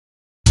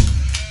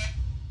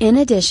In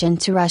addition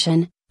to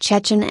Russian,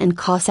 Chechen and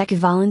Cossack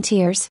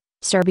volunteers,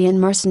 Serbian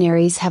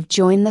mercenaries have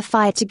joined the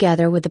fight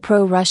together with the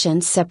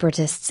pro-Russian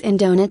separatists in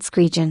Donetsk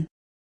region.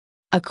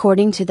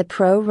 According to the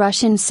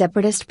pro-Russian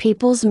separatist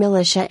People's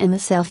Militia in the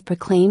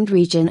self-proclaimed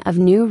region of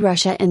New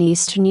Russia in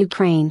eastern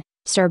Ukraine,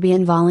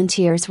 Serbian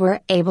volunteers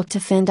were able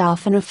to fend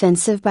off an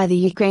offensive by the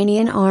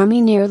Ukrainian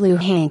army near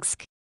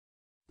Luhansk.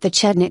 The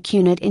Chetnik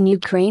unit in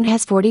Ukraine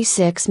has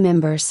 46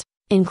 members,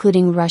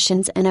 including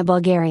Russians and a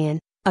Bulgarian,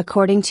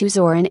 according to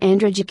Zoran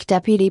Andrijic,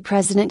 deputy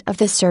president of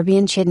the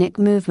Serbian Chetnik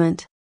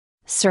movement.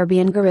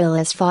 Serbian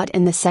guerrillas fought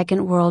in the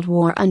Second World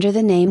War under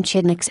the name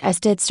Chetniks, as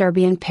did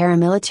Serbian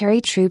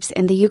paramilitary troops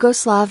in the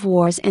Yugoslav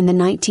wars in the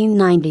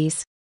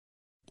 1990s.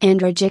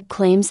 Andrijic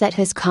claims that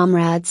his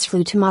comrades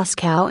flew to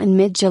Moscow in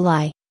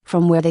mid-July,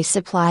 from where they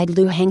supplied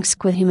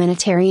Luhansk with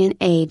humanitarian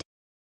aid.